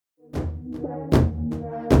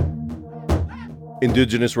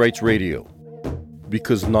Indigenous Rights Radio,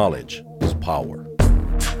 because knowledge is power.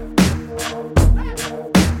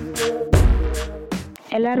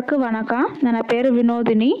 எல்லாருக்கும் வணக்கம். நான் பேர்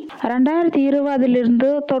வினோதினி.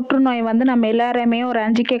 2020 தொற்று நோய் நம்ம எல்லாரையுமே ஒரு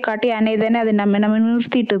அஞ்சிக்கை காட்டி அனைதேன்னு அது நம்ம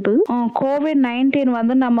நிறுத்திட்டுது.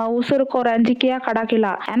 COVID-19 நம்ம உசுருக்கு ஒரு அஞ்சிக்கையா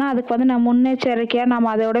கிடக்கலாம். ஏன்னா அதுக்கு நம்ம முன்னெச்சரிக்கையா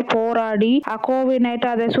நம்ம அதோட போராடி COVID-19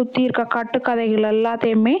 அதை சுத்தி இருக்க கட்டுக்கதைகள்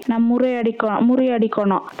எல்லாத்தையுமே நம்ம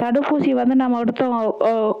முறியடிக்கணும். தடுப்பூசி நம்ம எடுத்தோம்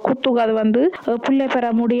குத்துக்கு அது புள்ளை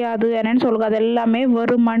பெற முடியாது என்னன்னு சொல்லுங்க. அது எல்லாமே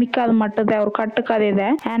வெறும் மணிக்கு அது மட்டும்தான் ஒரு கட்டுக்கதை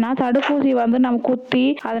தான். ஏன்னா தடுப்பூசி நம்ம குத்தி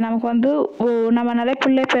அது நமக்கு நம்மளால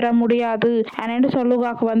பிள்ளை பெற முடியாது அப்படின்னு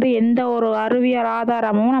சொல்லுவாக்கு எந்த ஒரு அறிவியல்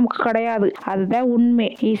ஆதாரமும் நமக்கு கிடையாது. அதுதான் உண்மை.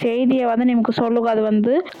 செய்தியை நமக்கு சொல்லுங்க. அது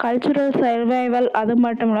கல்ச்சுரல் சர்வைவல், அது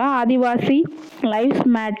மட்டும் இல்ல ஆதிவாசி லைஃப்ஸ்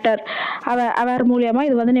மேட்டர் அவர் மூலியமா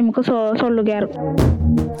இது நமக்கு சொல்லுகிறார்.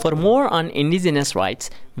 For more on indigenous rights,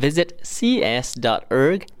 visit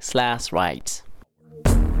cs.org/rights.